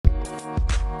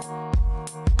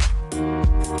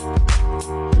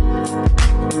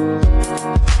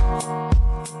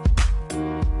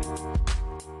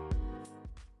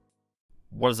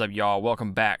What is up, y'all?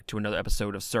 Welcome back to another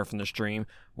episode of Surfing the Stream,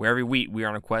 where every week we are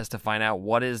on a quest to find out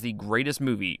what is the greatest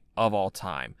movie of all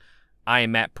time. I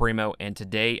am Matt Primo, and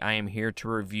today I am here to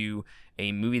review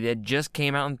a movie that just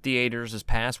came out in theaters this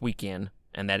past weekend,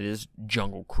 and that is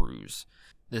Jungle Cruise.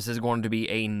 This is going to be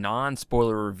a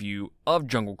non-spoiler review of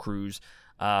Jungle Cruise,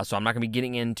 so I'm not going to be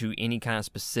getting into any kind of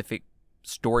specific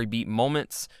story beat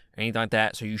moments or anything like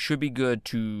that, so you should be good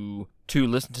to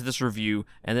listen to this review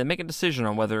and then make a decision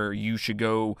on whether you should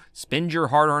go spend your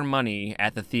hard-earned money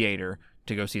at the theater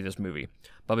to go see this movie.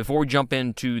 But before we jump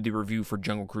into the review for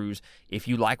Jungle Cruise, if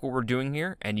you like what we're doing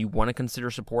here and you want to consider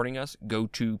supporting us, go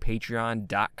to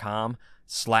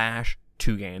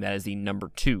patreon.com/2game. That is the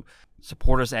number 2.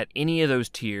 Support us at any of those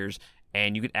tiers,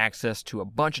 and you get access to a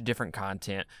bunch of different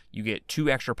content. You get 2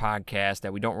 extra podcasts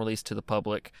that we don't release to the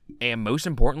public. And most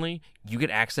importantly, you get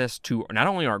access to not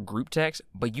only our group text,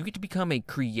 but you get to become a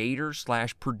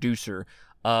creator/producer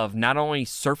of not only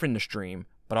Surfing the Stream,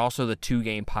 but also the 2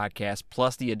 Game podcast,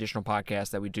 plus the additional podcasts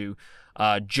that we do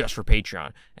just for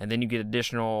Patreon. And then you get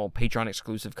additional Patreon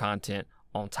exclusive content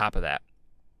on top of that.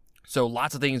 So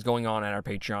lots of things going on at our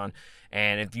Patreon.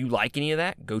 And if you like any of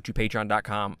that, go to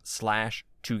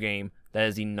patreon.com/2game. That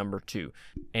is the number 2.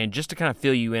 And just to kind of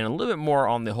fill you in a little bit more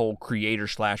on the whole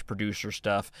creator/producer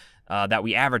stuff that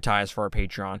we advertise for our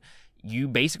Patreon, you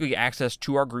basically get access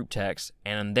to our group text,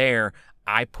 and there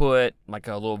I put like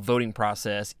a little voting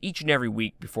process each and every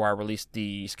week before I release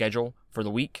the schedule for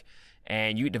the week.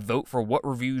 And you get to vote for what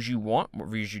reviews you want, what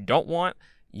reviews you don't want.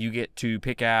 You get to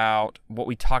pick out what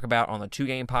we talk about on the 2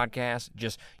 Game podcast.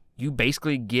 You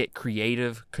basically get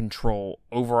creative control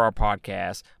over our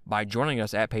podcast by joining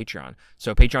us at Patreon.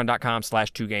 So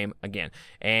patreon.com/2game again.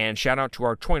 And shout out to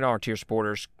our $20 tier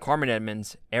supporters, Carmen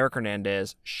Edmonds, Eric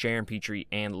Hernandez, Sharon Petrie,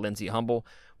 and Lindsay Humble.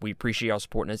 We appreciate y'all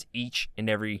supporting us each and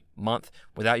every month.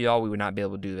 Without y'all, we would not be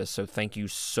able to do this. So thank you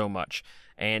so much.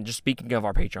 And just speaking of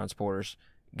our Patreon supporters,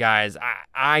 guys,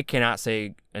 I cannot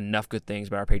say enough good things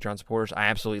about our Patreon supporters. I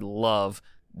absolutely love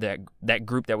that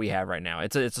group that we have right now.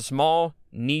 It's a small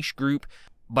niche group,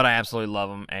 but I absolutely love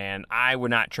them, and I would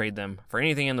not trade them for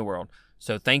anything in the world.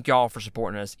 So thank y'all for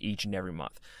supporting us each and every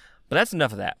month. But that's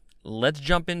enough of that. Let's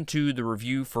jump into the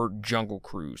review for Jungle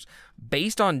Cruise.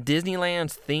 Based on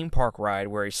Disneyland's theme park ride,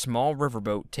 where a small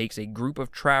riverboat takes a group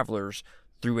of travelers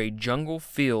through a jungle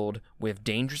filled with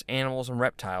dangerous animals and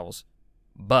reptiles,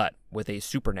 but with a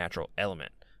supernatural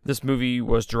element. This movie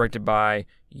was directed by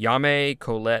Yame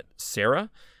Colette Serra.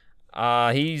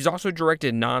 He's also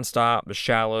directed Nonstop, The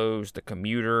Shallows, The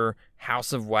Commuter,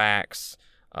 House of Wax,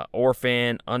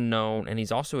 Orphan, Unknown, and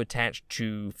he's also attached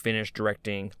to finish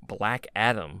directing Black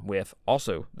Adam with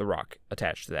also The Rock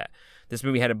attached to that. This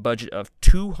movie had a budget of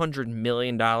 $200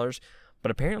 million,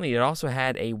 but apparently it also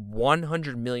had a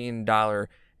 $100 million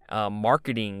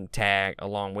marketing tag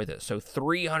along with it. So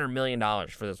 $300 million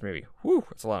for this movie. Whew,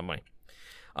 that's a lot of money.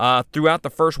 Throughout the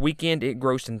first weekend, it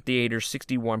grossed in theaters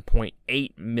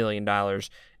 $61.8 million,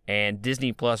 and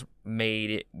Disney Plus made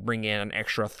it bring in an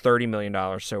extra $30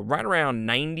 million. So right around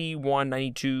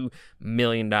 $92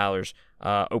 million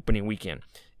opening weekend.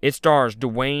 It stars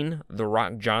Dwayne "The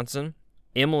Rock" Johnson,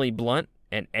 Emily Blunt,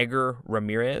 and Edgar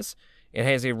Ramirez. It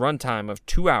has a runtime of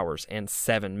 2 hours and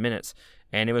 7 minutes,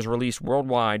 and it was released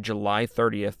worldwide July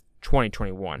 30th,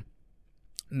 2021.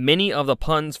 Many of the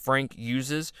puns Frank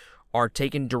uses are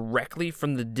taken directly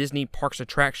from the Disney Parks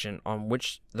attraction on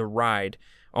which the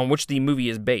movie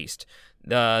is based.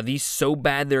 These so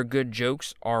bad they're good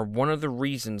jokes are one of the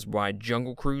reasons why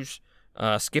Jungle Cruise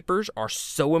skippers are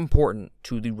so important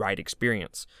to the ride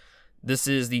experience. This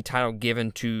is the title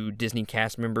given to Disney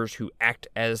cast members who act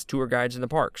as tour guides in the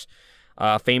parks.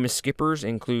 Famous skippers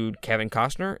include Kevin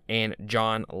Costner and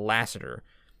John Lasseter.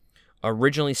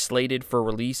 Originally slated for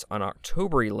release on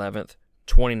October 11th,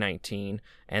 2019,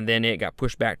 and then it got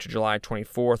pushed back to July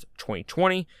 24th,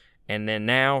 2020, and then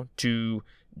now to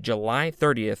July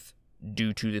 30th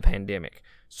due to the pandemic.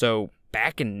 So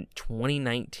back in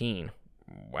 2019.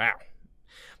 Wow.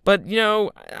 But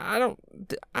I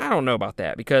don't know about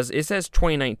that, because it says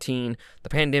 2019. The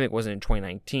pandemic wasn't in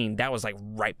 2019. That was like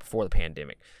right before the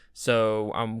pandemic.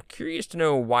 So I'm curious to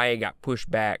know why it got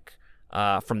pushed back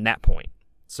from that point.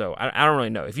 So I don't really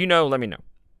know. If you know, let me know.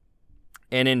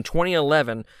 And in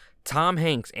 2011, Tom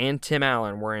Hanks and Tim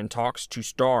Allen were in talks to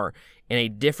star in a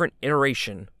different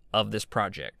iteration of this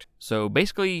project. So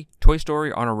basically, Toy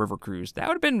Story on a river cruise. That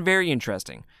would have been very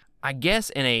interesting. I guess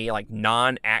in a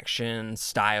non-action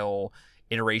style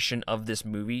iteration of this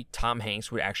movie, Tom Hanks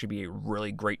would actually be a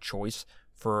really great choice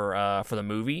for the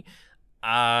movie.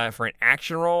 For an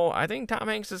action role, I think Tom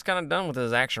Hanks is kind of done with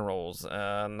his action roles.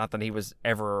 Not that he was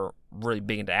ever really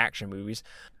big into action movies,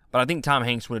 but I think Tom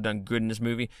Hanks would have done good in this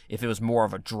movie if it was more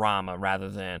of a drama rather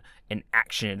than an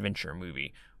action-adventure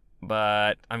movie.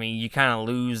 But, I mean, you kind of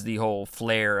lose the whole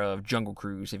flair of Jungle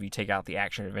Cruise if you take out the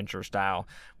action-adventure style,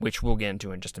 which we'll get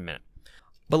into in just a minute.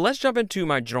 But let's jump into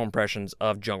my general impressions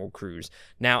of Jungle Cruise.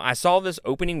 Now, I saw this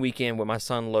opening weekend with my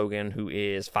son Logan, who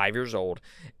is 5 years old,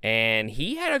 and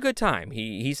he had a good time.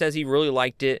 He says he really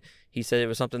liked it. He said it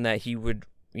was something that he would,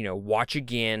 watch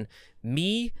again.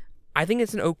 Me, I think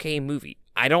it's an okay movie.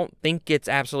 I don't think it's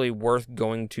absolutely worth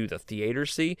going to the theater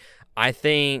to see. I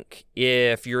think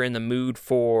if you're in the mood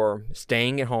for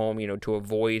staying at home, to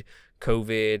avoid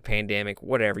COVID, pandemic,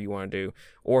 whatever you want to do,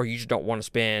 or you just don't want to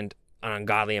spend an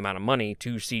ungodly amount of money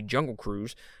to see Jungle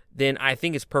Cruise, then I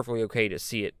think it's perfectly okay to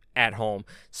see it at home.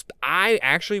 I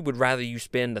actually would rather you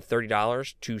spend the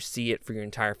 $30 to see it for your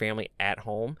entire family at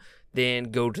home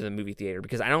than go to the movie theater,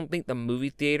 because I don't think the movie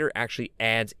theater actually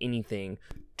adds anything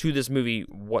to this movie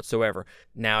whatsoever.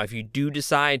 Now, if you do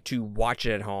decide to watch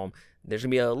it at home, there's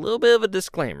going to be a little bit of a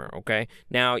disclaimer, okay?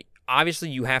 Now, obviously,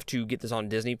 you have to get this on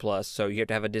Disney Plus, so you have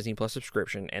to have a Disney Plus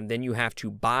subscription, and then you have to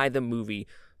buy the movie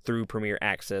through Premier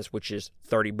Access, which is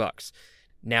 $30.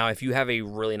 Now, if you have a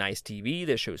really nice TV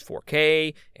that shows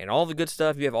 4K and all the good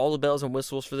stuff, you have all the bells and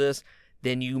whistles for this,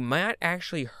 then you might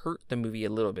actually hurt the movie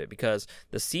a little bit, because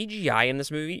the CGI in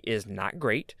this movie is not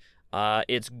great.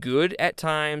 It's good at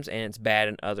times and it's bad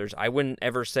in others. I wouldn't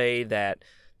ever say that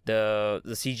the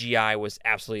CGI was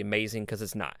absolutely amazing, because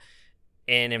it's not.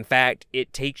 And in fact,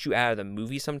 it takes you out of the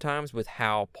movie sometimes with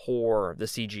how poor the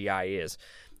CGI is.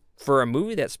 For a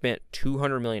movie that spent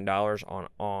 $200 million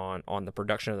on the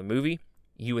production of the movie,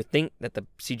 you would think that the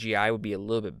CGI would be a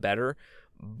little bit better,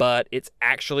 but it's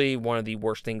actually one of the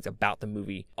worst things about the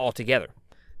movie altogether.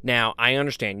 Now, I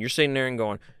understand. You're sitting there and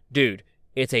going, dude,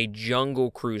 it's a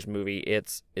Jungle Cruise movie.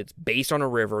 It's based on a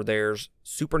river. There's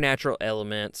supernatural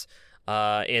elements.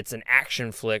 It's an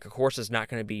action flick. Of course, it's not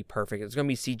going to be perfect. There's going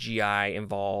to be CGI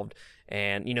involved.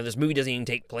 And, this movie doesn't even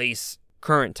take place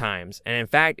current times, and in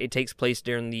fact it takes place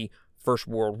during the First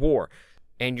World War,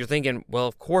 and you're thinking, well,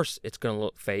 of course it's going to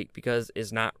look fake because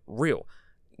it's not real.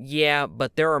 Yeah,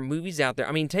 but there are movies out there.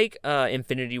 I mean, take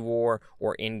Infinity War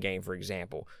or Endgame, for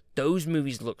example. Those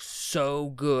movies look so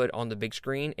good on the big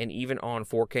screen and even on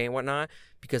 4K and whatnot,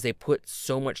 because they put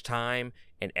so much time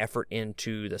and effort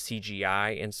into the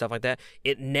CGI and stuff like that.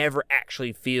 It never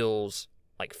actually feels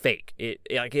like fake.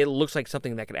 It looks like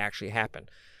something that could actually happen.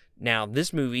 Now,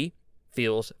 this movie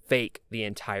feels fake the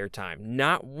entire time.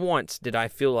 Not once did I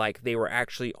feel like they were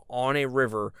actually on a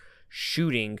river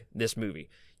shooting this movie.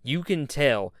 You can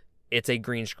tell it's a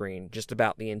green screen just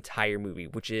about the entire movie,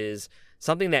 which is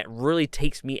something that really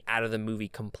takes me out of the movie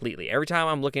completely. Every time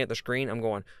I'm looking at the screen, I'm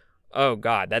going, oh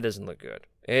God, that doesn't look good.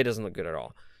 It doesn't look good at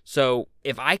all. So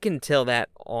if I can tell that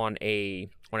on a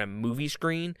movie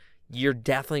screen, you're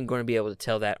definitely going to be able to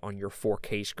tell that on your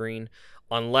 4K screen,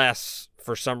 unless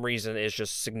for some reason it's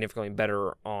just significantly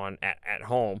better at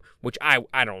home, which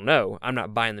I don't know. I'm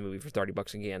not buying the movie for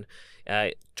 $30 again.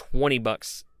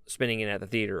 $20 spending it at the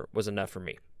theater was enough for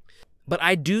me. But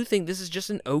I do think this is just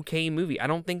an okay movie. I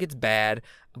don't think it's bad,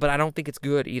 but I don't think it's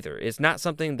good either. It's not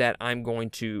something that I'm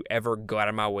going to ever go out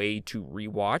of my way to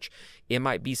rewatch. It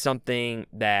might be something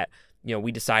that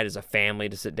we decide as a family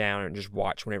to sit down and just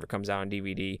watch whenever it comes out on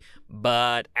DVD.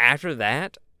 But after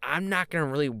that, I'm not going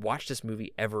to really watch this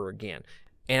movie ever again.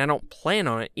 And I don't plan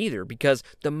on it either, because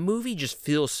the movie just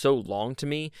feels so long to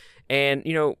me. And,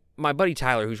 my buddy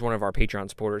Tyler, who's one of our Patreon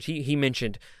supporters, he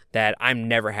mentioned that I'm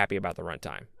never happy about the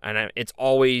runtime. And it's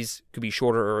always could be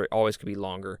shorter or it always could be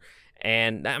longer.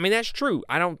 And, I mean, that's true.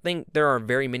 I don't think there are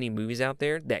very many movies out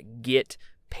there that get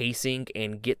pacing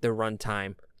and get the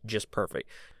runtime just perfect.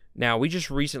 Now, we just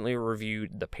recently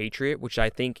reviewed The Patriot, which I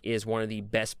think is one of the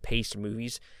best paced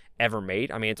movies ever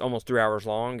made. I mean, it's almost 3 hours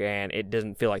long, and it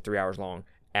doesn't feel like 3 hours long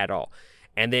at all.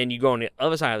 And then you go on the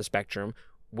other side of the spectrum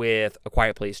with A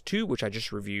Quiet Place 2, which I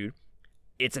just reviewed.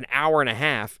 It's an hour and a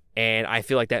half, and I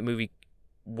feel like that movie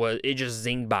it just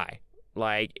zinged by.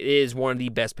 Like, it is one of the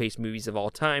best paced movies of all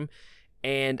time,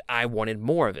 and I wanted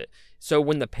more of it. So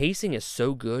when the pacing is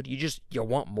so good, you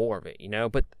want more of it,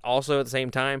 But also at the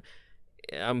same time,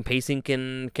 pacing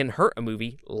can hurt a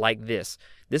movie like this.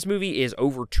 This movie is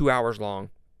over 2 hours long.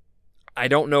 I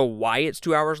don't know why it's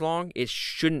 2 hours long. It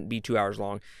shouldn't be 2 hours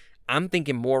long. I'm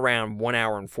thinking more around 1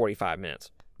 hour and 45 minutes.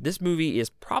 This movie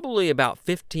is probably about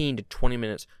 15 to 20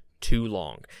 minutes too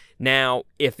long. Now,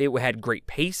 if it had great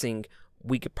pacing,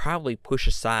 we could probably push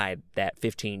aside that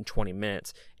 15, 20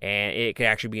 minutes and it could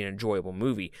actually be an enjoyable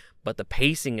movie. But the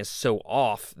pacing is so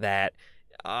off that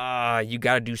you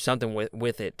got to do something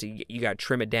with it. You got to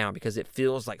trim it down because it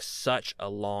feels like such a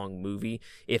long movie.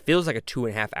 It feels like a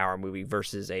 2.5 hour movie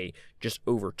versus a just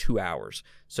over 2 hours.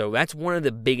 So that's one of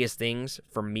the biggest things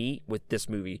for me with this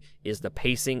movie is the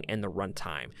pacing and the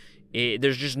runtime.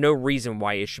 There's just no reason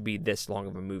why it should be this long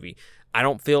of a movie. I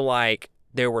don't feel like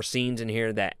there were scenes in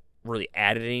here that really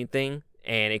added anything,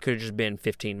 and it could have just been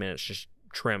 15 minutes just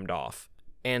trimmed off.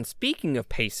 And speaking of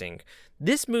pacing,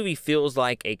 this movie feels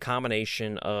like a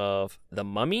combination of The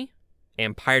Mummy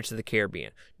and Pirates of the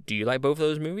Caribbean. Do you like both of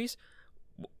those movies?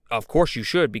 Of course you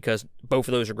should, because both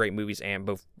of those are great movies and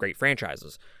both great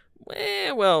franchises.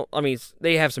 Well, I mean,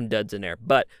 they have some duds in there,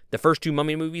 but the first 2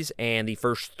 Mummy movies and the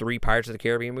first 3 Pirates of the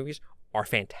Caribbean movies are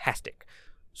fantastic.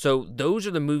 So those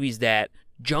are the movies that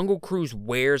Jungle Cruise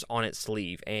wears on its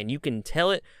sleeve, and you can tell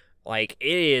it like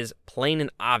it is plain and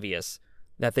obvious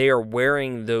that they are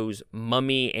wearing those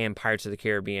Mummy and Pirates of the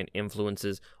Caribbean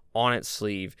influences on its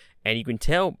sleeve, and you can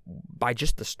tell by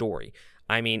just the story.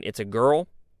 I mean, it's a girl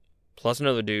plus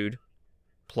another dude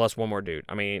plus one more dude.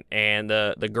 I mean, and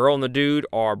the girl and the dude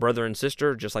are brother and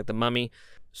sister, just like the Mummy.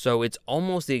 So it's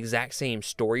almost the exact same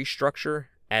story structure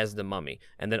as the Mummy.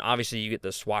 And then obviously you get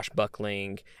the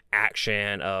swashbuckling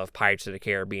action of Pirates of the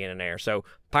Caribbean in there. So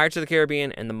Pirates of the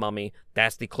Caribbean and the Mummy,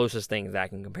 that's the closest thing that I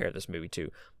can compare this movie to.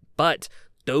 But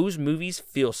those movies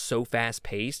feel so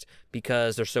fast-paced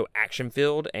because they're so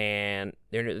action-filled and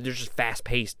they're just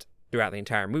fast-paced throughout the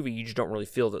entire movie. You just don't really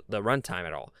feel the runtime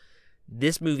at all.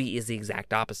 This movie is the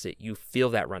exact opposite. You feel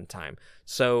that runtime.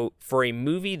 So for a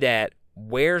movie that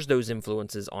wears those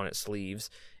influences on its sleeves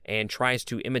and tries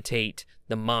to imitate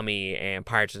the Mummy and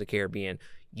Pirates of the Caribbean,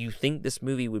 you think this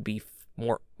movie would be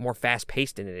more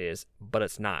fast-paced than it is, but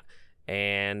it's not.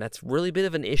 And that's really a bit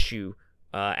of an issue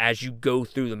as you go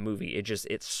through the movie.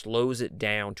 It slows it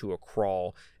down to a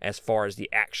crawl as far as the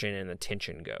action and the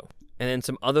tension go. And then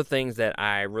some other things that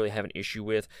I really have an issue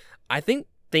with. I think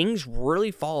things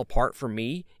really fall apart for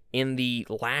me in the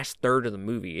last third of the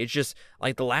movie. It's just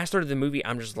like the last third of the movie,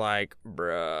 I'm just like,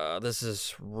 bruh, this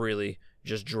is really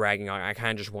just dragging on. I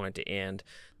kind of just want it to end.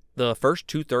 The first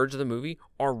 2/3 of the movie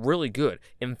are really good.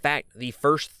 In fact, the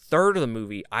first third of the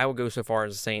movie, I will go so far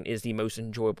as saying, is the most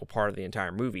enjoyable part of the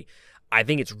entire movie. I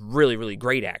think it's really, really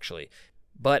great, actually.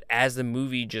 But as the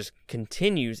movie just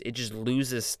continues, it just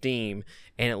loses steam,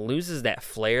 and it loses that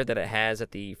flair that it has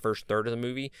at the first third of the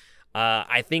movie.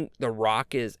 I think The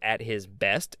Rock is at his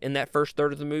best in that first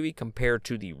third of the movie compared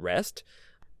to the rest,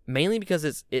 mainly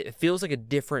because it feels like a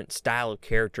different style of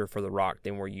character for The Rock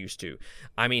than we're used to.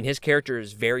 I mean, his character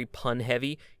is very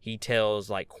pun-heavy. He tells,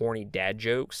 like, corny dad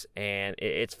jokes, and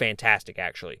it's fantastic,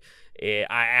 actually. I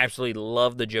absolutely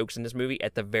love the jokes in this movie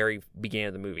at the very beginning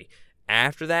of the movie.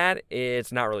 After that,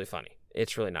 it's not really funny.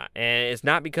 It's really not. And it's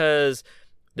not because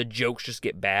the jokes just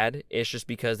get bad. It's just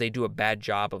because they do a bad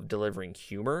job of delivering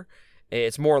humor.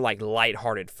 It's more like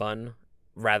lighthearted fun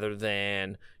rather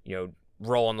than,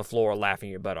 roll on the floor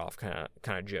laughing your butt off kind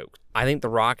of jokes. I think The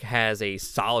Rock has a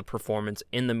solid performance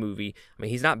in the movie. I mean,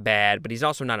 he's not bad, but he's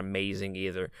also not amazing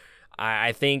either.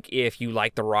 I think if you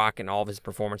like The Rock and all of his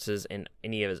performances in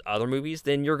any of his other movies,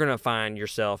 then you're going to find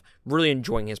yourself really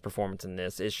enjoying his performance in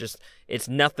this. It's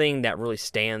nothing that really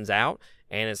stands out,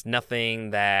 and it's nothing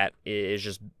that is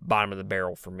just bottom of the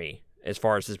barrel for me as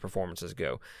far as his performances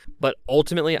go. But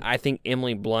ultimately, I think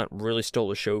Emily Blunt really stole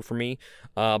the show for me.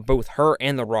 Both her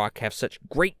and The Rock have such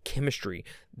great chemistry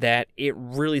that it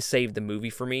really saved the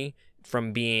movie for me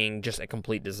from being just a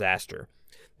complete disaster.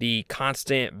 The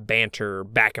constant banter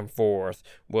back and forth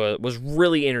was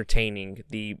really entertaining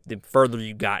the further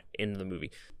you got into the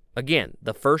movie. Again,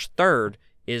 the first third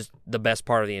is the best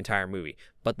part of the entire movie,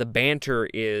 but the banter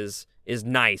is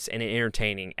nice and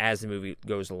entertaining as the movie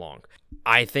goes along.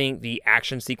 I think the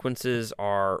action sequences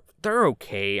they're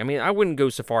okay. I mean, I wouldn't go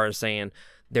so far as saying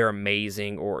they're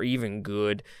amazing or even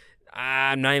good.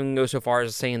 I'm not even going to go so far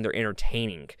as saying they're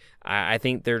entertaining. I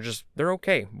think they're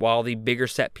okay, while the bigger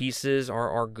set pieces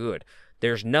are good.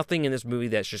 There's nothing in this movie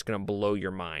that's just going to blow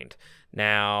your mind.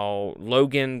 Now,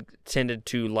 Logan tended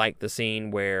to like the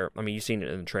scene where, I mean, you've seen it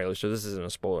in the trailer, so this isn't a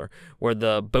spoiler, where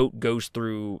the boat goes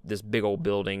through this big old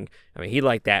building. I mean, he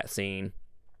liked that scene.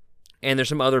 And there's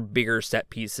some other bigger set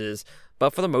pieces,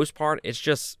 but for the most part,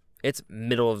 it's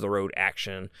middle-of-the-road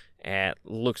action and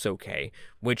looks okay,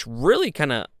 which really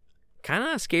kind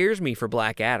of scares me for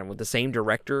Black Adam with the same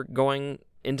director going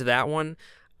into that one.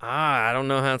 I don't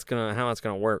know how it's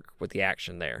gonna work with the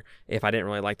action there if I didn't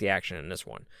really like the action in this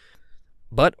one.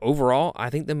 But overall,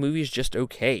 I think the movie is just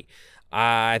okay.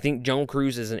 I think Jungle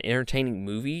Cruise is an entertaining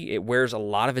movie. It wears a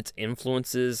lot of its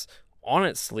influences on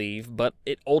its sleeve, but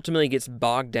it ultimately gets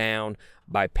bogged down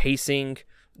by pacing,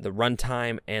 the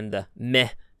runtime, and the meh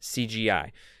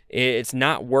CGI. It's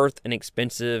not worth an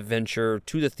expensive venture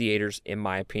to the theaters, in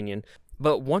my opinion.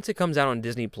 But once it comes out on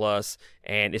Disney Plus,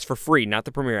 and it's for free, not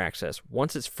the Premiere Access,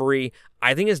 once it's free,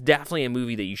 I think it's definitely a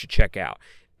movie that you should check out.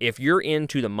 If you're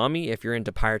into The Mummy, if you're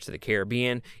into Pirates of the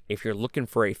Caribbean, if you're looking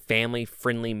for a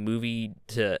family-friendly movie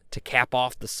to cap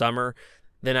off the summer,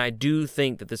 then I do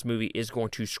think that this movie is going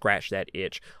to scratch that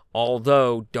itch.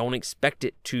 Although, don't expect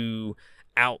it to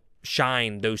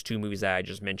outshine those two movies that I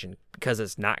just mentioned, because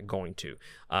it's not going to.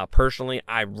 Personally,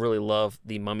 I really love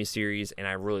the Mummy series, and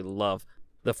I really love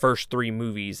the first three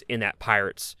movies in that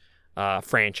Pirates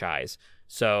franchise.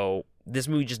 So this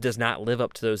movie just does not live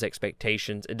up to those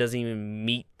expectations. It doesn't even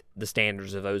meet the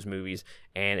standards of those movies,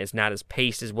 and it's not as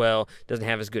paced as well, doesn't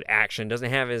have as good action, doesn't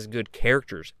have as good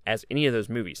characters as any of those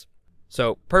movies.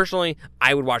 So personally,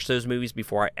 I would watch those movies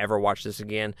before I ever watch this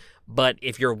again. But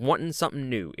if you're wanting something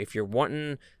new, if you're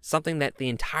wanting something that the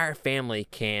entire family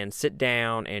can sit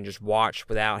down and just watch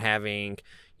without having,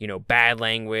 bad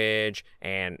language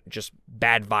and just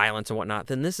bad violence and whatnot,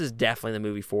 then this is definitely the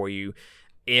movie for you.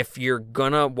 If you're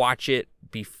gonna watch it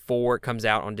before it comes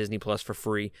out on Disney Plus for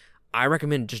free, I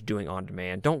recommend just doing on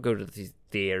demand. Don't go to the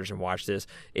theaters and watch this.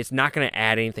 It's not going to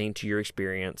add anything to your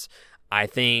experience. I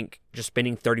think just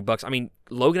spending $30. I mean,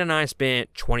 Logan and I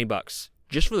spent $20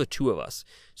 just for the two of us.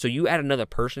 So you add another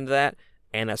person to that,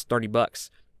 and that's $30.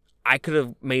 I could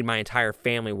have made my entire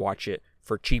family watch it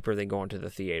for cheaper than going to the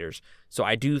theaters. So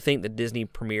I do think the Disney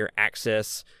Premiere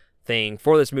Access thing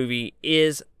for this movie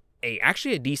is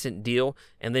actually a decent deal.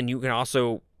 And then you can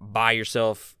also buy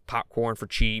yourself popcorn for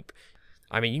cheap.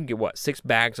 I mean, you can get 6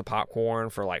 bags of popcorn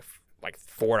for like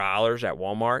 $4 at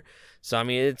Walmart. So I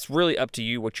mean, it's really up to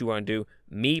you what you want to do.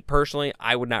 Me personally,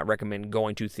 I would not recommend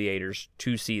going to theaters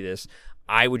to see this.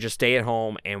 I would just stay at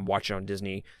home and watch it on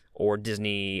Disney or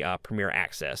Disney Premiere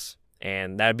Access,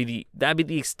 and that'd be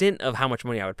the extent of how much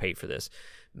money I would pay for this.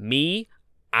 Me,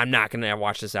 I'm not going to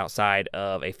watch this outside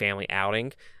of a family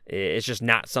outing. It's just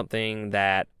not something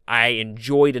that I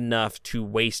enjoyed enough to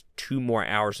waste 2 more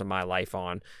hours of my life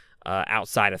on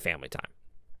outside of family time.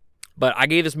 But I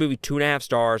gave this movie 2.5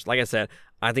 stars. Like I said,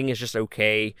 I think it's just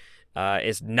okay.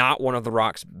 It's not one of The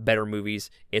Rock's better movies.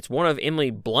 It's one of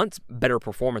Emily Blunt's better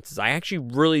performances. I actually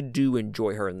really do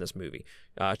enjoy her in this movie.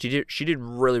 She did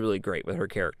really, really great with her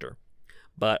character.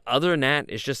 But other than that,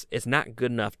 it's not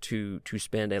good enough to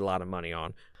spend a lot of money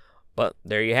on. But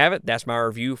there you have it. That's my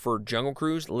review for Jungle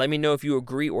Cruise. Let me know if you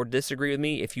agree or disagree with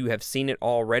me. If you have seen it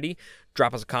already,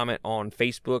 drop us a comment on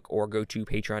Facebook or go to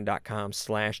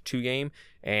patreon.com/2game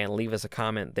and leave us a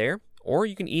comment there. Or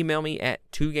you can email me at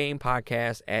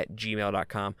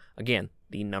 2gamepodcast@gmail.com. Again,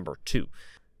 the number 2.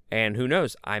 And who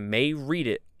knows, I may read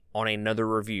it on another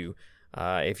review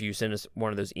if you send us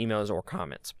one of those emails or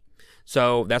comments.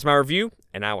 So that's my review,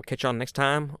 and I will catch you on next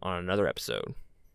time on another episode.